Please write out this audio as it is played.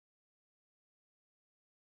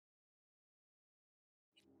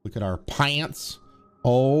Look at our pants.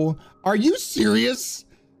 Oh, are you serious?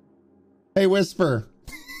 Hey, Whisper.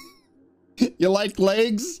 You like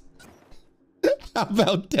legs? How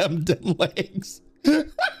about them legs?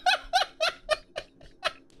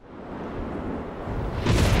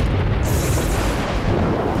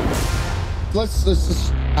 Let's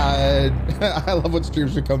just, I love when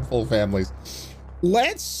streams become full families.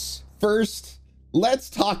 Let's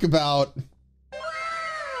talk about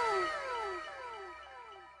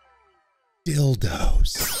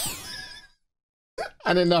dildos.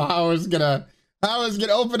 I didn't know how I was gonna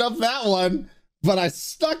open up that one, but I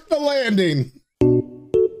stuck the landing.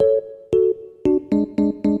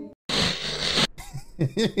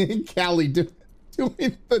 Callie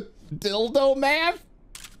doing the dildo math.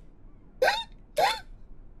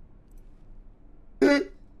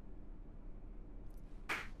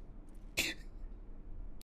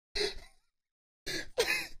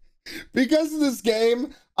 Because of this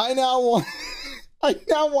game, I now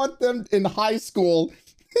want them in high school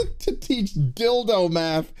to teach dildo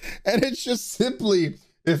math, and it's just simply,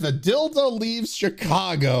 if a dildo leaves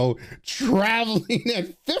Chicago traveling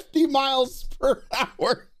at 50 miles per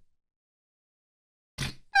hour.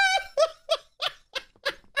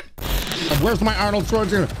 Where's my Arnold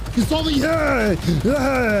Schwarzenegger? He's over here!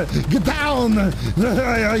 Get down!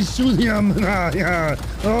 I shoot him!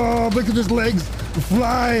 Oh, look at his legs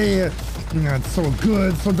fly! It's so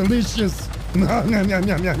good, so delicious! The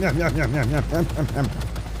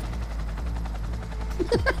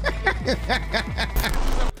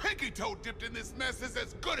pinky toe dipped in this mess is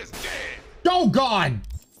as good as dead! Oh, God!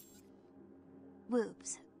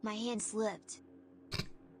 Whoops, my hand slipped.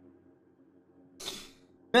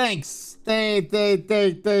 Thanks. Thank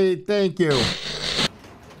you.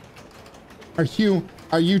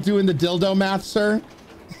 Are you doing the dildo math, sir?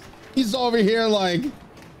 He's over here like,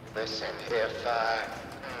 listen, if I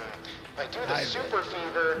do the super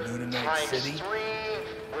fever times 3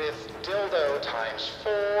 with dildo times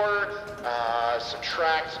 4,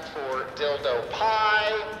 subtract for dildo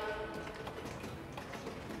pi.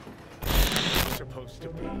 Supposed to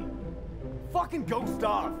be. Fucking go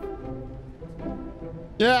off.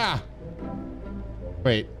 yeah.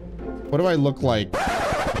 Wait, what do I look like?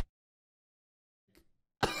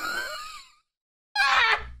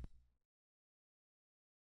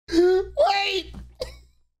 Wait!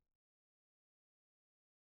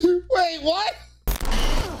 Wait, what?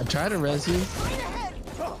 I tried to res you.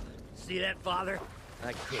 See that, father?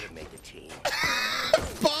 I couldn't make the team.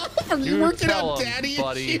 Bob, are you working on daddy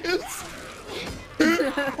issues?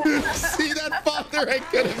 See that, father? I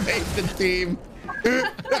couldn't make the team.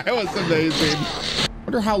 That was amazing.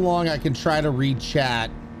 Wonder how long I can try to read chat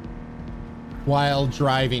while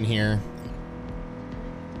driving here.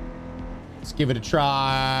 Let's give it a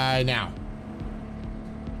try now.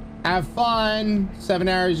 Have fun. 7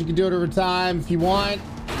 hours. You can do it over time if you want.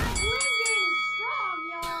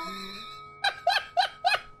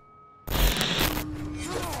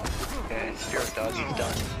 And spirit doggy's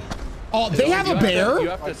done. Oh, they have a bear?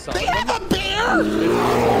 They have a bear?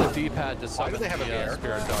 The D-pad to summon the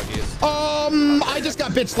spirit doggies. I just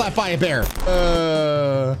got bitch slapped by a bear.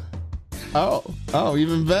 Oh,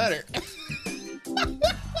 even better.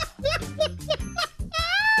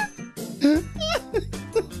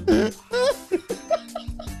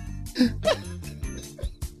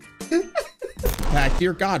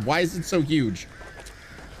 Dear God, why is it so huge?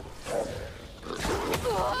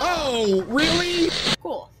 Oh, really?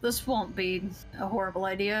 Cool. This won't be a horrible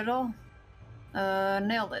idea at all.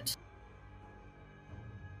 Nailed it.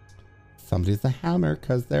 Somebody's a hammer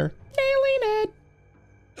because they're nailing it.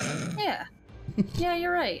 Yeah. Yeah,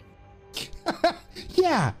 you're right.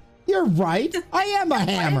 Yeah, you're right. I am a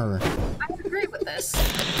hammer. I agree with this.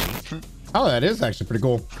 Oh, that is actually pretty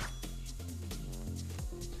cool.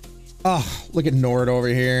 Oh, look at Nord over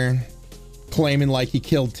here claiming like he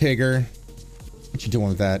killed Tigger. What you doing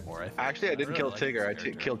with that? Actually, I didn't kill Tigger. I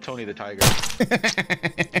killed Tony the Tiger.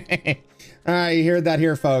 All right, you heard that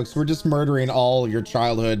here, folks. We're just murdering all your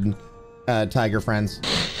childhood tiger friends.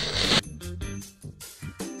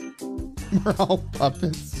 We're all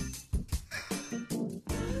puppets.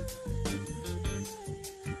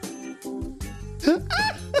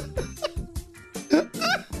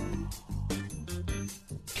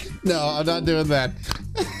 No, I'm not doing that.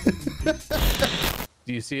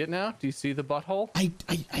 Do you see it now? Do you see the butthole?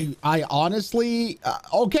 I honestly,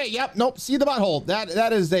 okay, yep, nope, see the butthole.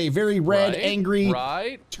 That is a very red, angry,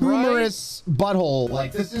 tumorous butthole.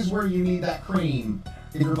 Like, this is where you need that cream.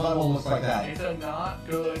 If your butthole looks like that. It's a not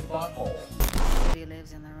good butthole.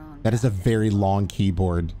 That is a very long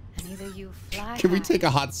keyboard. Can we take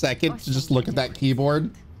a hot second to just look at that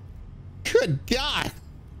keyboard? Good God.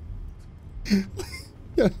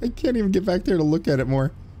 I can't even get back there to look at it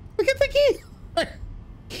more. Look at the key.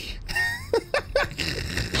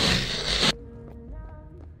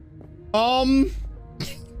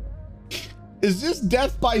 Is this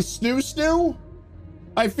death by snoo snoo?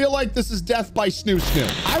 I feel like this is death by snoo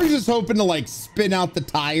snoo. I was just hoping to like spin out the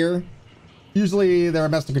tire. Usually they're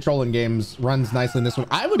best to control in games. Runs nicely in this one.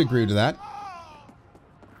 I would agree to that.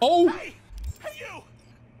 Oh. Hey, you!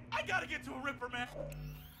 I gotta get to a ripper, man.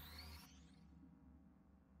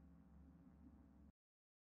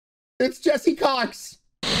 It's Jesse Cox.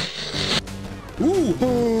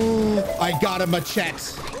 Ooh. I got a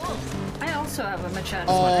machete. I also have a machete.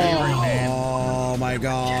 Oh my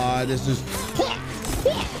God. This is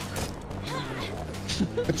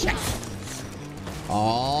machete.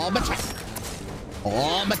 Oh, machete.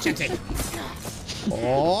 Oh, machete.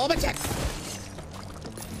 Oh, machete.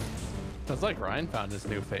 Sounds like Ryan found his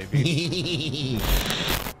new baby.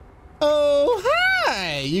 Oh,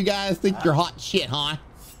 hi. You guys think you're hot shit, huh?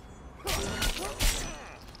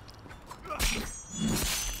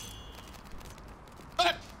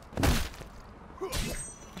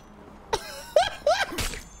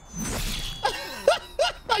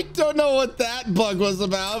 I don't know what that bug was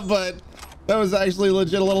about, but that was actually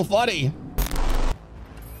legit a little funny.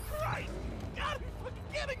 Right. Gotta be fucking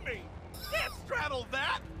kidding me. Can't straddle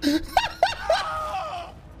that.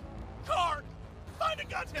 Car. Find a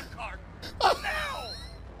goddamn car. Now.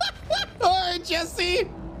 All right, Jesse.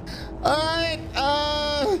 All right.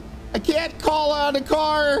 I can't call out a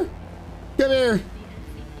car. Come here.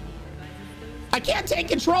 I can't take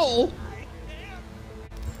control.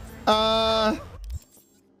 Come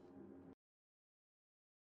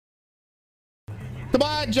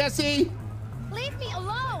on, Jesse. Leave me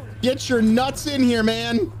alone. Get your nuts in here,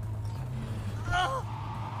 man.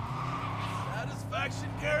 Satisfaction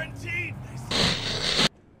guaranteed.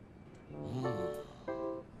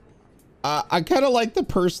 I kind of like the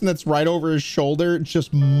person that's right over his shoulder,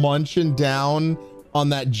 just munching down on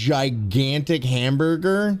that gigantic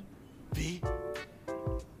hamburger.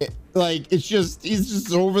 Like, it's just, he's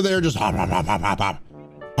just over there, just yes,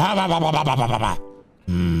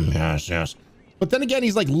 yes. But then again,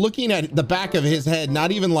 he's like looking at the back of his head,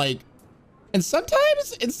 not even like, and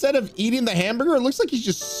sometimes instead of eating the hamburger, it looks like he's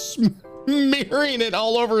just smearing it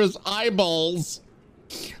all over his eyeballs.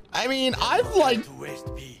 I mean,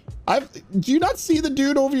 do you not see the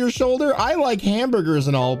dude over your shoulder? I like hamburgers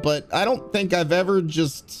and all, but I don't think I've ever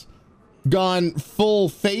just gone full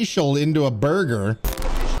facial into a burger.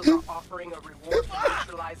 Offering a reward for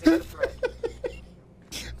neutralizing the threat.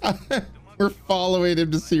 We're following him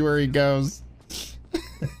to see where he goes.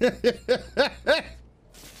 It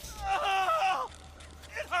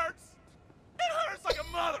hurts. It hurts like a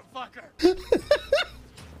motherfucker.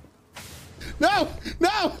 No,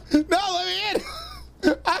 no, no, let me in.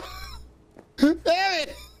 Damn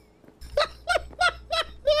it.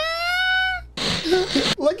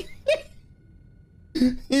 Look.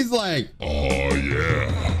 He's like, oh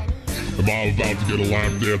yeah. Am I about to get a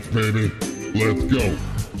lap dance, baby? Let's go.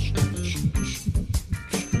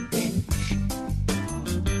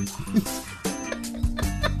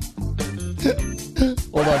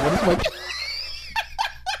 Hold on, what is my...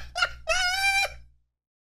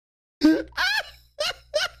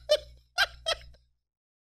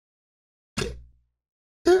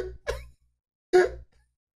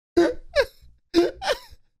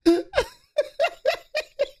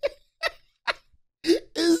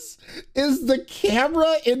 Is the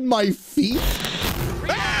camera in my feet?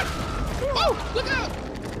 Ah! Oh, look out!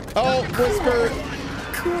 Oh, Whisper.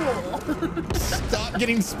 Cool. Stop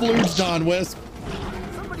getting splooged on, Wisp.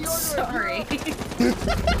 Sorry. It's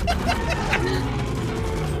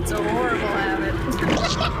a horrible habit.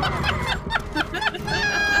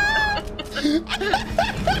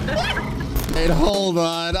 Wait, hold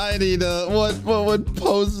on. I need a... What would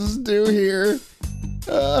poses do here?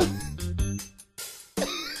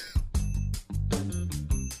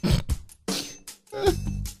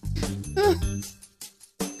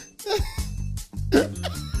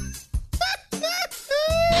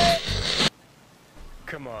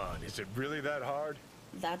 Come on, is it really that hard?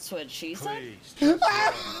 That's what she said? Please, just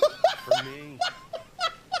for me.